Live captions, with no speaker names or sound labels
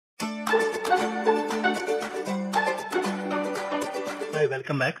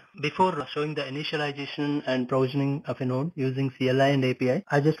welcome back. Before showing the initialization and provisioning of a node using CLI and API,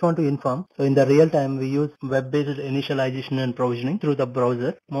 I just want to inform. So in the real time, we use web-based initialization and provisioning through the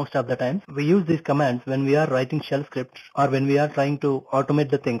browser most of the time. We use these commands when we are writing shell scripts or when we are trying to automate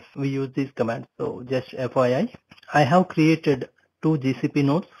the things. We use these commands. So just FYI, I have created two GCP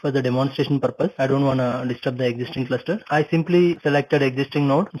nodes for the demonstration purpose. I don't want to disturb the existing cluster. I simply selected existing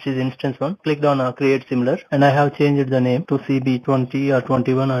node, which is instance 1, clicked on create similar, and I have changed the name to CB20 or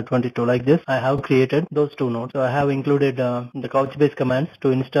 21 or 22 like this. I have created those two nodes. So I have included the Couchbase commands to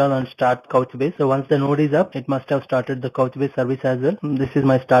install and start Couchbase. So once the node is up, it must have started the Couchbase service as well. This is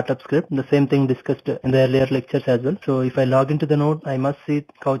my startup script. The same thing discussed in the earlier lectures as well. So if I log into the node, I must see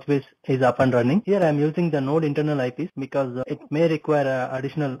Couchbase is up and running. Here I am using the node internal IPs because it may require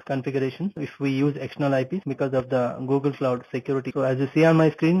additional configuration if we use external IPs because of the Google Cloud security. So as you see on my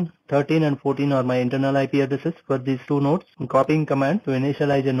screen, 13 and 14 are my internal IP addresses for these two nodes. I'm copying command to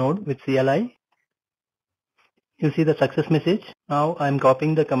initialize a node with CLI. You see the success message. Now I'm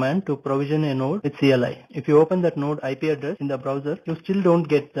copying the command to provision a node with CLI. If you open that node IP address in the browser, you still don't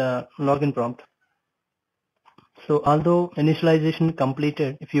get the login prompt. So although initialization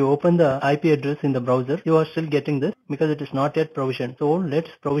completed, if you open the IP address in the browser, you are still getting this because it is not yet provisioned. So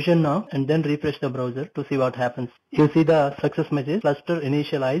let's provision now and then refresh the browser to see what happens. You see the success message, cluster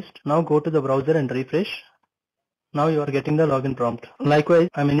initialized. Now go to the browser and refresh. Now you are getting the login prompt. Likewise,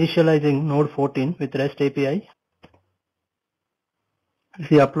 I'm initializing node 14 with REST API.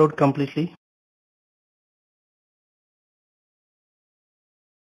 See upload completely.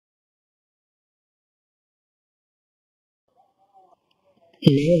 Now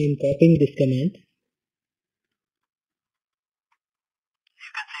I'm copying this command. You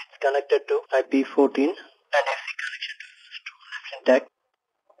can see it's connected to IP14 and FC connection to host syntax.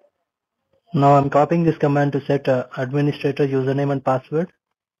 Now I'm copying this command to set administrator username and password.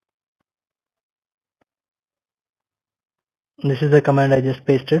 This is the command I just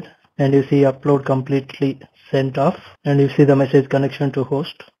pasted, and you see upload completely sent off, and you see the message connection to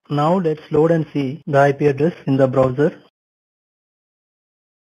host. Now let's load and see the IP address in the browser.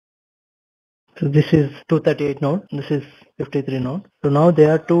 So this is 238 node, this is 53 node. So now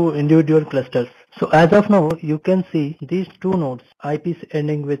there are two individual clusters. So as of now, you can see these two nodes, IPs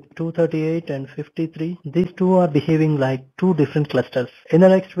ending with 238 and 53. These two are behaving like two different clusters. In the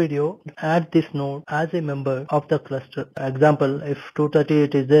next video, add this node as a member of the cluster. Example, if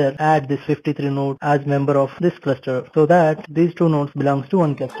 238 is there, add this 53 node as member of this cluster so that these two nodes belongs to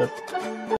one cluster.